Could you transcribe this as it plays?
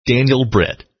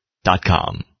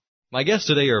DanielBritt.com. My guests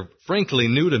today are frankly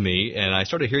new to me, and I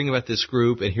started hearing about this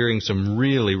group and hearing some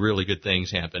really, really good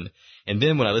things happen. And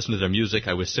then when I listened to their music,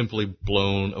 I was simply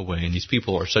blown away. And these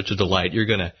people are such a delight. You're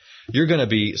gonna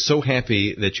be so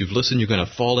happy that you've listened. You're gonna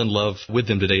fall in love with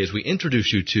them today as we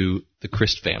introduce you to the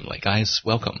Crist family. Guys,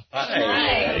 welcome. Hi.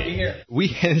 Glad to be here.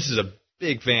 This is a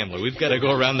big family. We've got to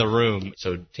go around the room.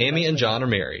 So Tammy and John are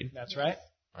married. That's right.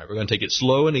 All right, we're going to take it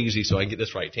slow and easy so I can get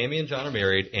this right. Tammy and John are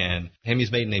married, and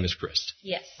Tammy's maiden name is Crist.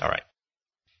 Yes. All right.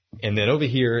 And then over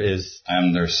here is...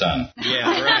 I'm their son.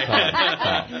 Yeah,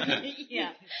 right.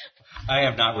 Yeah. I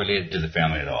am not related to the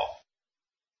family at all.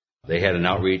 They had an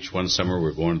outreach one summer. We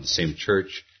were going to the same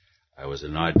church. I was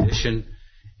in an audition,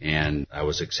 and I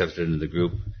was accepted into the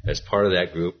group as part of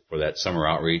that group for that summer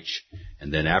outreach.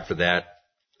 And then after that,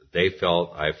 they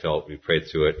felt, I felt, we prayed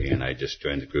through it, and I just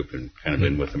joined the group and kind of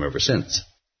been with them ever since.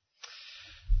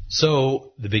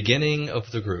 So, the beginning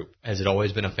of the group, has it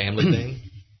always been a family thing?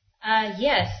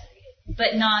 Yes,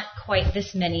 but not quite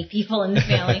this many people in the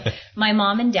family. My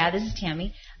mom and dad, this is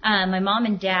Tammy, my mom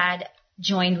and dad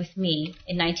joined with me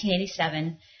in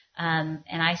 1987, and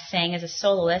I sang as a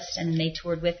soloist, and they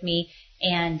toured with me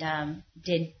and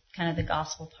did kind of the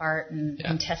gospel part and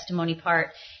testimony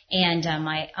part. And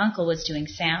my uncle was doing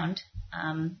sound,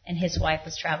 and his wife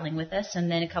was traveling with us. And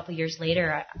then a couple years later,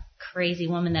 a crazy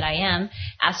woman that I am,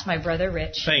 asked my brother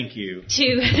Rich Thank you.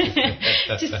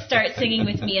 to start singing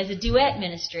with me as a duet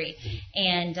ministry.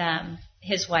 And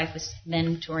his wife was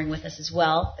then touring with us as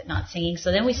well, but not singing.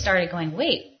 So then we started going,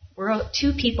 wait, we're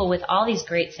two people with all these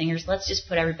great singers. Let's just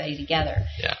put everybody together.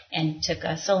 Yeah. And took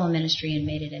a solo ministry and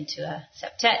made it into a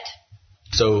septet.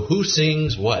 So who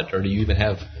sings what, or do you even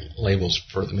have labels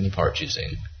for the many parts you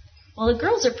sing? Well, the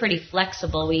girls are pretty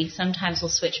flexible. We sometimes will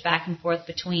switch back and forth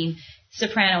between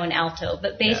soprano and alto,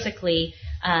 but basically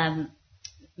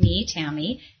me,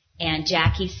 Tammy, and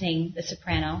Jackie sing the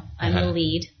soprano. I'm the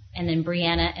lead, and then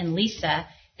Brianna and Lisa,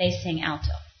 they sing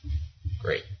alto.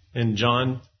 Great. And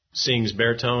John sings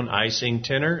baritone, I sing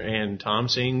tenor, and Tom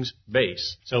sings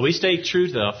bass. So we stay true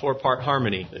to the 4-part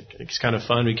harmony. It's kind of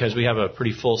fun because we have a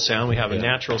pretty full sound. We have a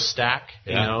natural stack,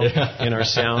 in our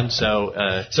sound. So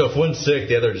if one's sick,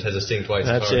 the other just has to sing twice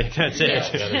as hard. That's it.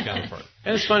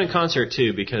 And it's fun in concert,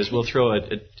 too, because we'll throw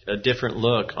a different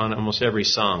look on almost every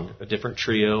song, a different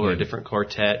trio or a different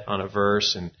quartet on a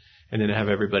verse, and then have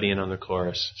everybody in on the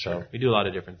chorus. So we do a lot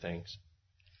of different things.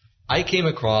 I came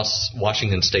across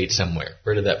Washington State somewhere.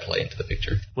 Where did that play into the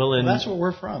picture? Well, that's where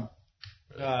we're from.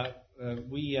 Did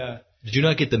you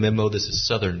not get the memo? This is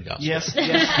Southern gospel. Yes.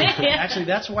 Actually,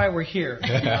 that's why we're here.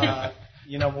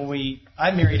 When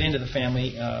I married into the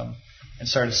family and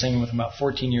started singing with them about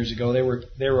 14 years ago.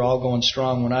 They were all going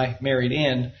strong when I married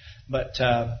in, but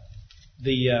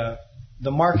the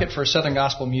market for Southern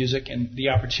gospel music and the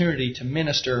opportunity to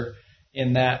minister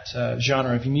in that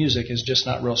genre of music is just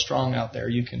not real strong out there.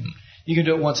 You can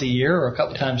do it once a year or a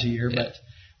couple times a year, but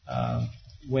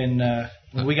when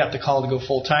we got the call to go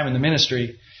full time in the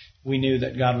ministry, we knew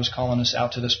that God was calling us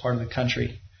out to this part of the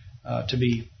country to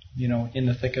be, in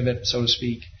the thick of it, so to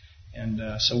speak. And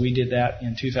so we did that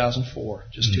in 2004,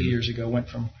 just 2 years ago. Went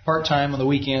from part time on the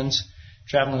weekends,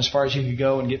 traveling as far as you could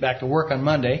go, and get back to work on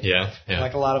Monday,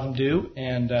 like a lot of them do.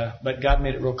 And but God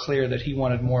made it real clear that He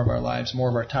wanted more of our lives, more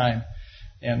of our time,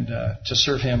 and to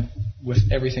serve Him with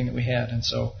everything that we had. And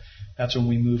so that's when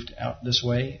we moved out this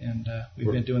way, and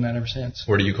we've been doing that ever since.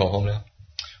 Where do you call home now?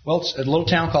 Well, it's a little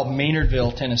town called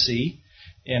Maynardville, Tennessee,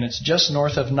 and it's just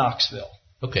north of Knoxville.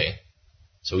 Okay.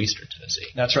 So eastern Tennessee.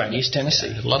 That's right, East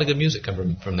Tennessee. Yeah, a lot of good music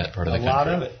come from that part of the country. A lot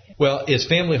of it. Well, is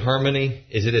family harmony,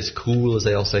 is it as cool as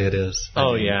they all say it is?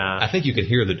 I think you can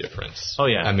hear the difference. Oh,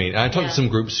 yeah. I mean, I talk to some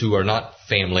groups who are not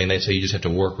family, and they say you just have to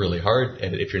work really hard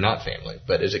at it if you're not family.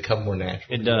 But does it come more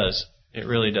natural? It does. It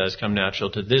really does come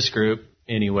natural to this group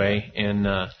anyway. And,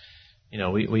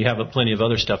 we have plenty of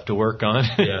other stuff to work on.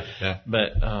 Yeah.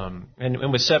 But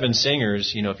and with 7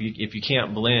 singers, if you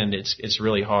can't blend, it's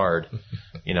really hard.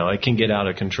 It can get out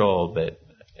of control. But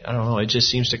I don't know. It just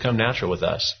seems to come natural with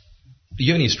us. Do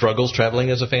you have any struggles traveling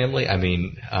as a family? I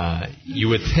mean, you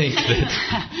would think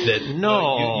that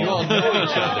no. You all know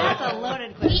each other. That's a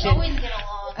loaded question. We always get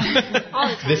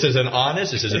along. This is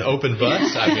an open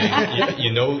bus. I mean,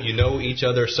 you know each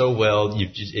other so well.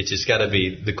 It's just got to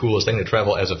be the coolest thing to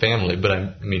travel as a family. But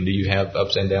I mean, do you have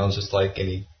ups and downs just like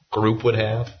any group would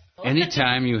have?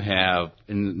 Anytime you have,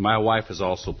 and my wife is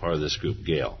also part of this group,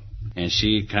 Gail. And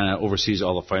she kind of oversees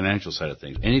all the financial side of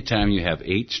things. Anytime you have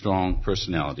 8 strong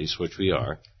personalities, which we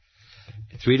are,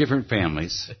 3 different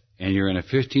families, and you're in a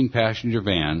 15-passenger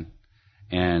van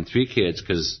and 3 kids,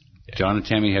 because Okay. John and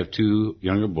Tammy have 2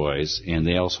 younger boys, and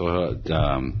they also,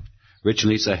 Rich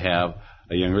and Lisa have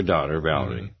a younger daughter,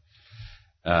 Valerie.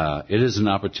 Mm-hmm. It is an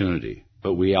opportunity,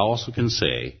 but we also can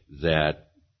say that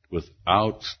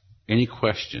without any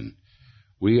question,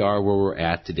 we are where we're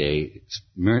at today,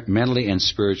 mentally and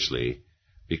spiritually,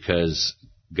 because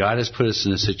God has put us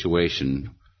in a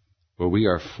situation where we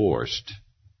are forced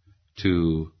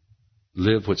to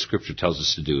live what Scripture tells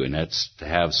us to do, and that's to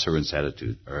have servant's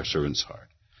attitude, or a servant's heart.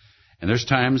 And there's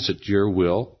times that your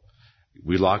will,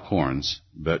 we lock horns,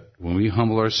 but when we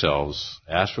humble ourselves,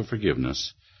 ask for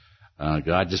forgiveness,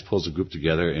 God just pulls a group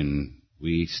together, and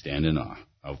we stand in awe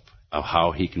of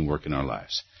how He can work in our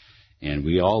lives. And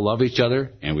we all love each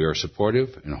other, and we are supportive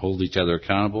and hold each other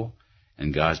accountable,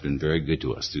 and God's been very good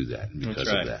to us through that and because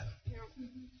of that.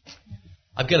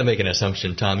 I've got to make an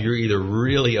assumption, Tom. You're either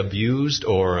really abused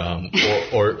or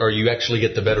you actually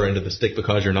get the better end of the stick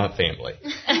because you're not family.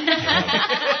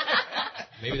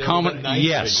 Maybe nice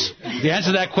yes. The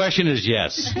answer to that question is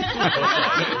yes.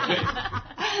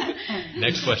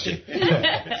 Next question.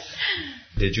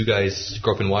 Did you guys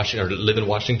grow up in Washington or live in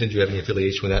Washington? Do you have any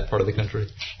affiliation with that part of the country?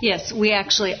 Yes, we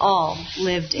actually all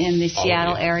lived in the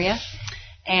Seattle area,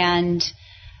 and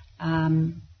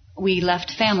we left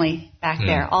family back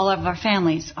there. All of our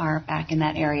families are back in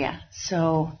that area.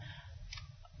 So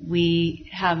we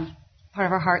have part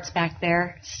of our hearts back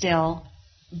there still,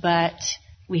 but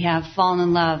we have fallen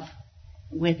in love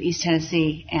with East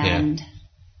Tennessee, and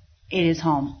it is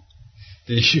home.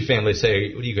 Did your family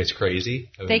say, "What are you guys crazy?"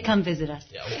 They come visit us.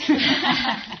 Yeah.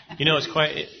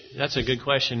 That's a good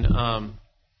question.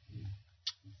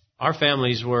 Our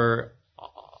families were,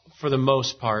 for the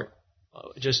most part,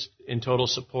 just in total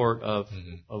support of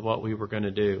what we were going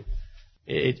to do.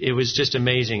 It was just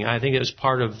amazing. I think it was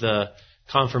part of the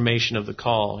confirmation of the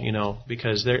call,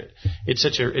 because it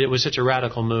was such a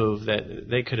radical move that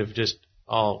they could have just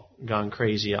all gone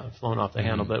crazy, flown off the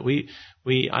handle. But I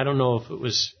don't know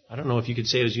if you could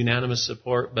say it was unanimous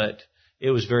support, but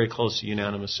it was very close to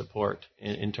unanimous support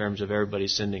in terms of everybody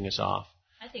sending us off.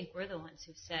 I think we're the ones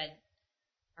who said,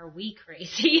 "Are we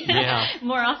crazy?"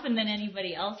 More often than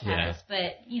anybody else has.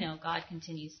 But God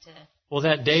continues to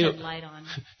shed light on.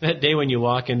 That day when you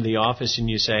walk into the office and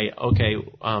you say, "Okay,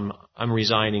 I'm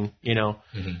resigning,"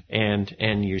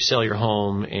 and you sell your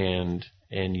home and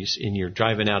you're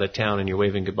driving out of town and you're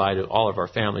waving goodbye to all of our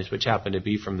families, which happened to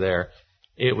be from there.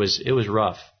 It was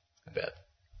rough. I bet.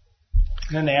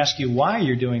 And then they ask you why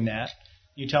you're doing that.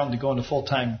 You tell them to go into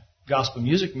full-time gospel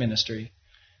music ministry.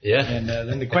 Yeah. And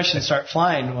then the questions start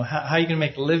flying. Well, how are you going to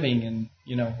make a living? And,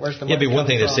 where's the money? It'd be one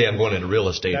thing from? to say I'm going into real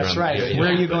estate. That's right. Where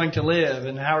are you going to live?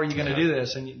 And how are you going to do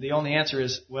this? And the only answer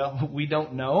is, well, we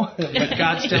don't know. But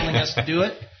God's telling us to do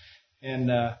it. And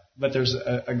but there's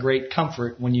a great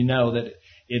comfort when you know that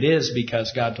it is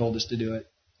because God told us to do it.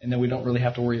 And then we don't really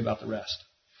have to worry about the rest.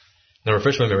 Now,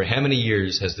 refresh my memory. How many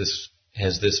years has this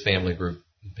family group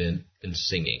been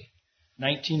singing?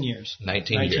 19 years.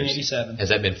 1987. Has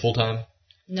that been full time?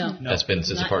 No. That's been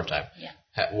since part time. Yeah.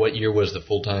 What year was the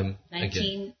full time?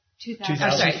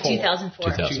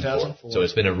 2004. So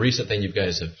it's been a recent thing. You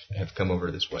guys have come over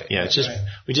this way. Yeah,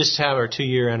 we just have our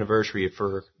 2-year anniversary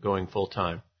for going full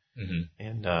time,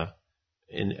 and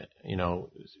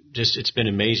just it's been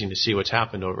amazing to see what's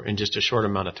happened over in just a short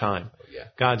amount of time. Oh, yeah.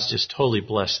 God's just totally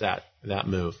blessed that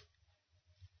move.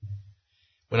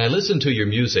 When I listen to your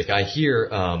music, I hear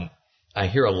a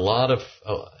lot of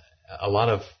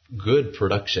good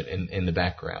production in the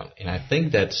background, and I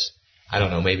think that's, I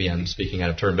don't know, maybe I'm speaking out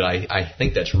of turn, but I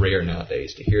think that's rare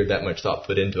nowadays to hear that much thought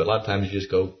put into it. A lot of times you just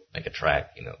go make a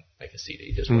track, make a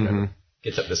CD, just whatever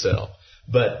gets up to sell.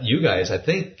 But you guys, I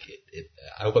think,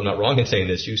 I hope I'm not wrong in saying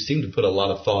this, you seem to put a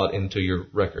lot of thought into your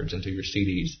records, into your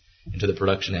CDs, into the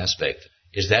production aspect.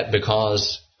 Is that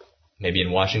because maybe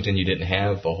in Washington you didn't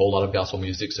have a whole lot of gospel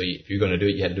music, so if you're going to do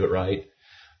it, you had to do it right?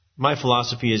 My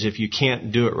philosophy is if you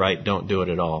can't do it right, don't do it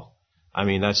at all. I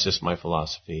mean, that's just my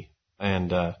philosophy.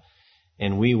 And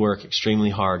we work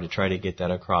extremely hard to try to get that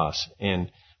across.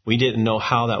 And we didn't know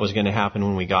how that was going to happen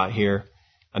when we got here.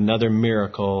 Another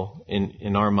miracle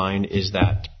in our mind is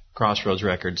that Crossroads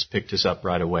Records picked us up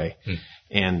right away.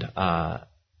 And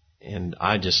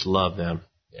I just love them.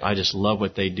 Yeah. I just love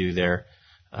what they do there.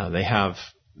 They have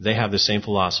the same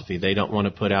philosophy. They don't want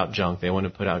to put out junk. They want to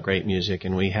put out great music.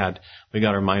 And we got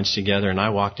our minds together. And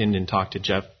I walked in and talked to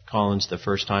Jeff Collins the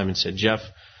first time and said, "Jeff,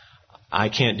 I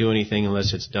can't do anything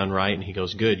unless it's done right." And he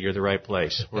goes, "Good, you're the right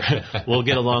place. We'll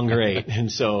get along great."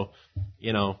 And so,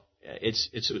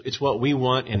 it's what we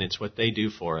want, and it's what they do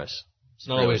for us. It's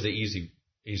not always the easy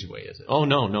way, is it? Oh,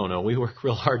 no. We work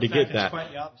real hard to get that. It's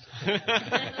quite the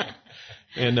opposite.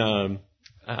 And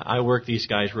I work these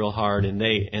guys real hard, and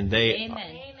they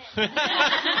Amen.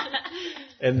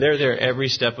 and they're there every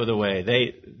step of the way.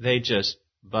 They just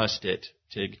bust it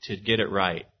to get it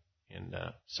right, and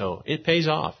so it pays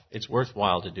off. It's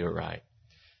worthwhile to do it right.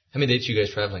 How many dates are you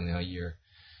guys traveling now a year?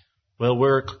 Well,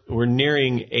 we're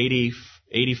nearing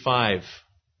 85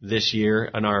 this year,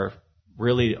 and our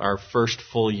first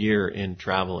full year in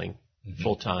traveling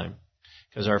full time.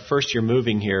 Because our first year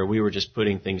moving here, we were just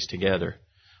putting things together,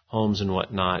 homes and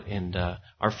whatnot. And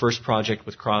our first project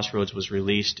with Crossroads was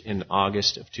released in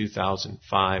August of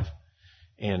 2005.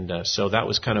 And so that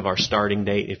was kind of our starting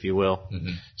date, if you will.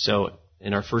 Mm-hmm. So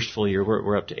in our first full year,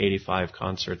 we're up to 85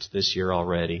 concerts this year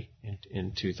already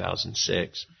in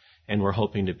 2006. And we're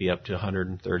hoping to be up to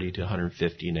 130 to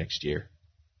 150 next year.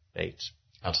 Dates.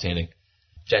 Outstanding.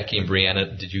 Jackie and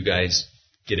Brianna, did you guys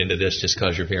get into this just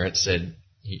because your parents said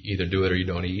you either do it or you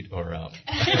don't eat? Or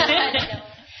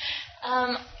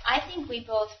I think we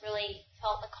both really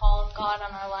felt the call of God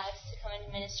on our lives to come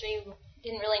into ministry. We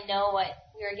didn't really know what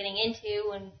we were getting into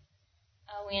when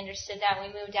we understood that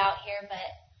when we moved out here, but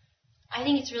I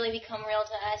think it's really become real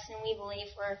to us, and we believe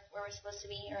we're where we're supposed to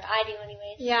be, or I do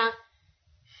anyways. Yeah.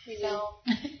 So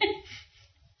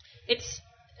it's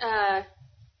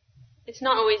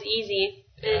not always easy,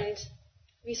 and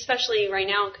especially right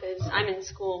now because I'm in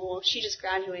school. Well, she just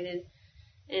graduated,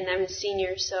 and I'm a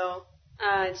senior, so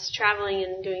it's traveling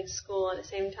and doing school at the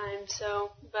same time.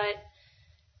 So, but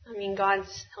I mean,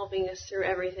 God's helping us through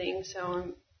everything,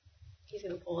 so He's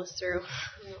going to pull us through.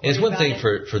 It's one thing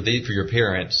for your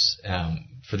parents,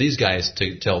 for these guys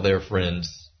to tell their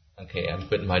friends, okay, I'm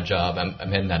quitting my job,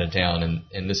 I'm heading out of town,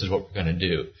 and this is what we're going to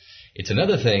do. It's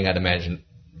another thing, I'd imagine,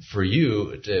 for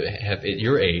you to have at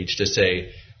your age to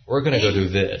say, we're going to go do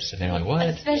this. And they're like, what?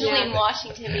 Especially in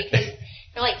Washington, because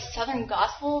they're like, Southern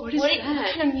Gospel? What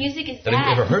kind of music is that?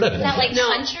 I've never heard of it. Is that like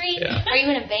country? Yeah. Are you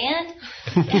in a band?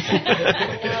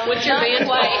 No, what's your band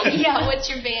called? Yeah, what's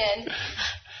your band?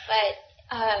 But,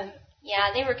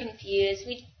 they were confused.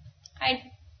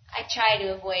 I tried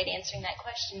to avoid answering that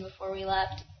question before we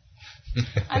left.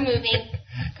 I'm moving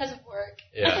because of work.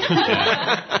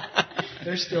 Yeah.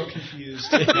 They're still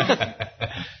confused.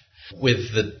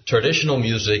 With the traditional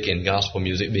music and gospel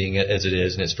music being as it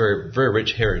is, and it's very, very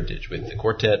rich heritage with the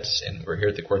quartets, and we're here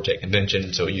at the Quartet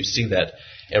Convention, so you see that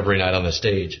every night on the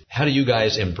stage. How do you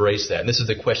guys embrace that? And this is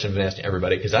the question I've been asking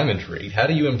everybody because I'm intrigued. How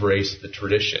do you embrace the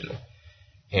tradition?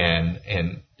 And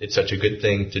it's such a good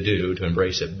thing to do, to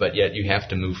embrace it, but yet you have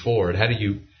to move forward. How do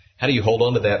you hold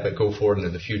on to that but go forward into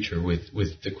the future with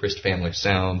the Crist Family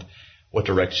sound? What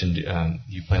direction do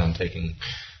you plan on taking?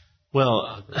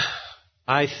 Well,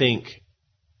 I think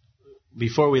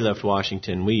before we left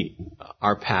Washington,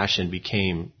 our passion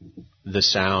became the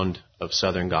sound of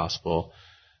Southern Gospel.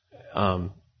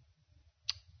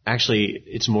 Actually,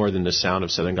 it's more than the sound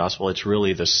of Southern Gospel. It's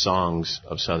really the songs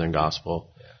of Southern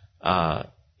Gospel.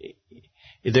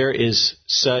 There is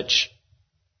such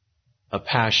a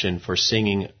passion for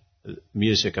singing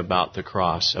music about the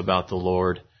cross, about the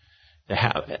Lord,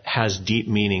 that has deep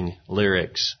meaning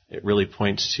lyrics. It really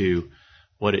points to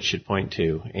what it should point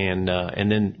to. And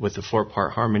then with the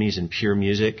 4-part harmonies and pure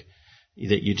music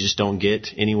that you just don't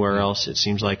get anywhere else, it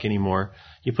seems like, anymore.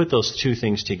 You put those two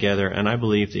things together, and I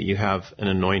believe that you have an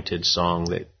anointed song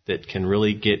that can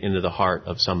really get into the heart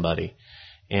of somebody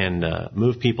and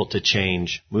move people to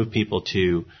change, move people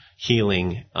to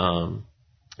healing.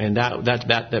 And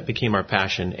that became our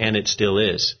passion, and it still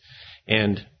is.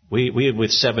 And we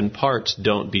with 7 parts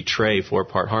don't betray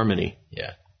 4-part harmony.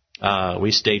 Yeah.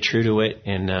 We stay true to it,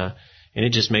 and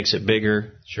it just makes it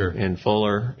bigger, sure, and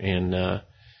fuller. And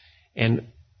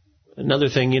another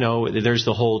thing, there's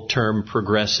the whole term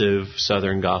progressive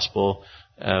Southern Gospel.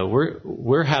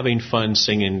 We're having fun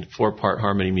singing 4-part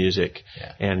harmony music,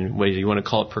 and whether you want to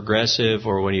call it progressive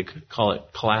or when you call it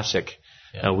classic,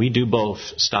 we do both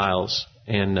styles,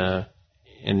 and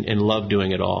love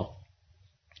doing it all,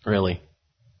 really.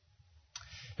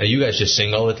 Now, you guys just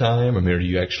sing all the time, or do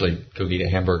you actually go get a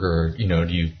hamburger, or,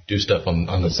 do you do stuff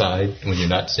on the side when you're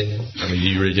not singing? Do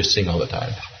you really just sing all the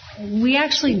time? We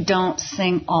actually don't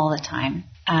sing all the time.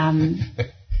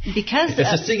 Because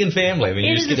it's a singing family.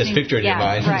 You just get this picture in your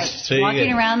mind. Right. Sing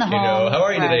walking around the home. How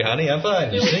are you today, honey? I'm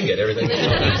fine. You sing it. Everything's fine.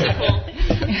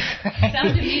 Right. Sound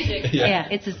of music. Yeah,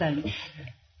 it's a sound.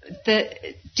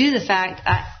 Due to the fact,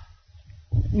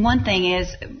 one thing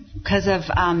is because of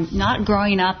not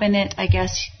growing up in it, I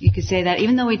guess you could say that.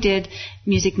 Even though we did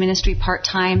music ministry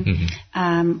part-time,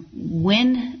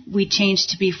 when we changed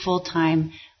to be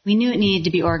full-time, we knew it needed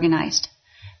to be organized.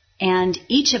 And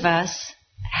each of us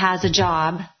has a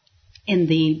job in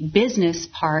the business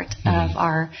part of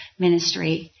our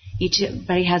ministry.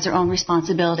 everybody has their own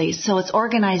responsibilities. So it's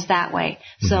organized that way.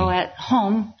 Mm-hmm. So at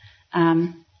home,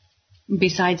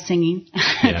 besides singing,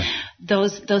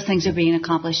 those things are being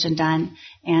accomplished and done.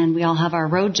 And we all have our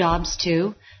road jobs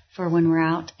too for when we're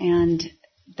out, and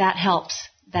that helps.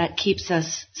 That keeps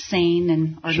us sane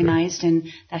and organized, and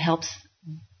that helps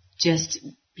just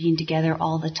being together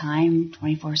all the time,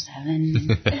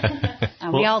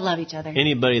 24/7. We all love each other.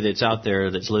 Anybody that's out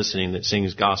there that's listening that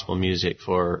sings gospel music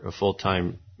for a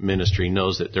full-time ministry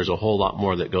knows that there's a whole lot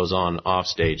more that goes on off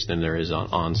stage than there is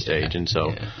on stage. And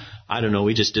so, I don't know,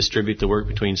 we just distribute the work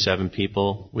between 7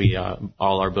 people. We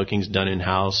all our bookings done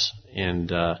in-house,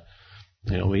 and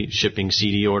we shipping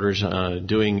CD orders,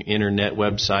 doing internet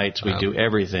websites. We do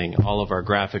everything. All of our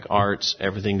graphic arts,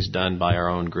 everything's done by our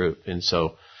own group. And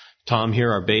so Tom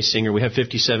here, our bass singer, we have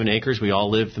 57 acres. We all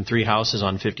live in 3 houses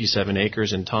on 57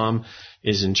 acres, and Tom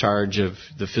is in charge of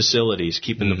the facilities,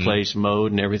 keeping the place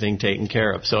mowed and everything taken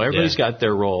care of. So everybody's got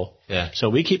their role. Yeah. So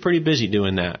we keep pretty busy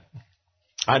doing that.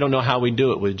 I don't know how we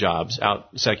do it with jobs,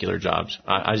 secular jobs.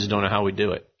 I just don't know how we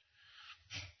do it.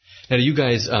 Now, do you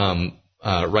guys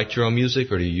write your own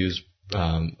music, or do you use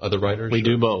other writers? We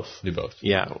do both. Do both.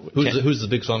 Yeah. Who's the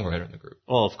big songwriter in the group?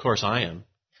 Well, of course I am.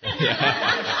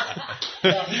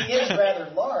 Well, he is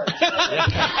rather large.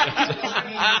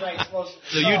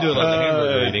 So you do a lot of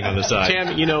hamburger eating on the side.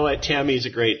 Tammy, you know what? Tammy's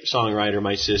a great songwriter,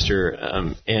 my sister,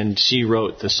 and she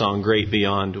wrote the song "Great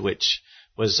Beyond," which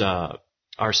was our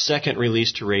second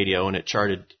release to radio, and it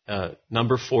charted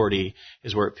number 40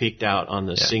 is where it peaked out on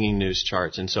the singing news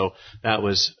charts. And so that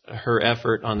was her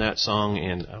effort on that song,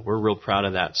 and we're real proud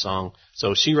of that song.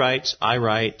 So she writes, I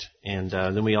write, and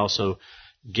then we also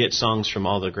get songs from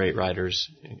all the great writers.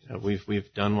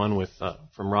 We've done one with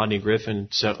from Rodney Griffin,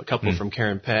 so a couple from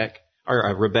Karen Peck,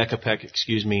 or Rebecca Peck,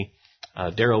 excuse me.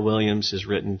 Darrell Williams has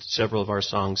written several of our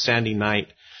songs. Sandy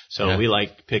Knight. So we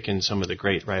like picking some of the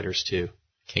great writers too.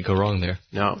 Can't go wrong there.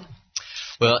 No.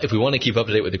 Well, if we want to keep up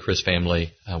to date with the Crist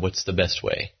family, what's the best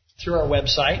way? Through our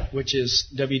website, which is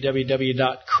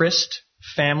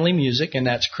www.cristfamilymusic, and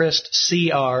that's Crist,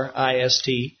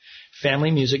 C-R-I-S-T,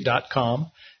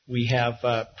 familymusic.com. We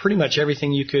have pretty much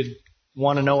everything you could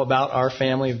want to know about our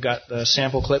family. We've got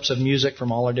sample clips of music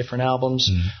from all our different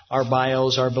albums, our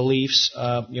bios, our beliefs,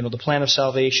 the plan of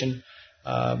salvation.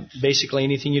 Basically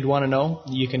anything you'd want to know,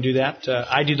 you can do that.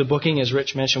 I do the booking, as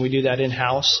Rich mentioned. We do that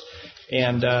in-house.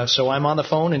 And so I'm on the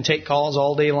phone and take calls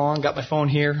all day long. Got my phone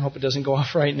here. Hope it doesn't go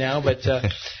off right now. But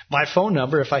my phone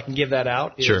number, if I can give that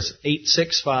out, is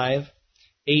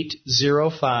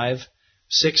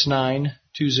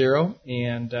 865-805-6920.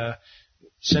 And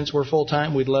since we're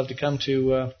full-time, we'd love to come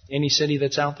to any city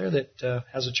that's out there that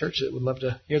has a church that would love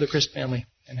to hear the Crist family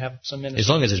and have some ministry. As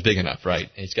long as it's big enough, right?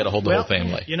 It's got to hold the whole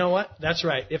family. You know what? That's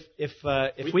right.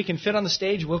 If we can fit on the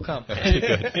stage, we'll come.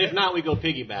 If not, we go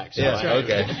piggyback. So that's right.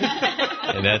 Okay.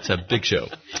 And that's a big show.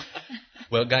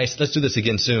 Well, guys, let's do this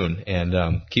again soon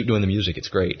and keep doing the music. It's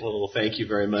great. Well, thank you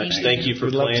very much. Thank you for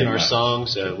playing our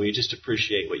songs. We just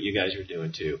appreciate what you guys are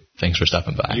doing, too. Thanks for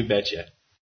stopping by. You betcha.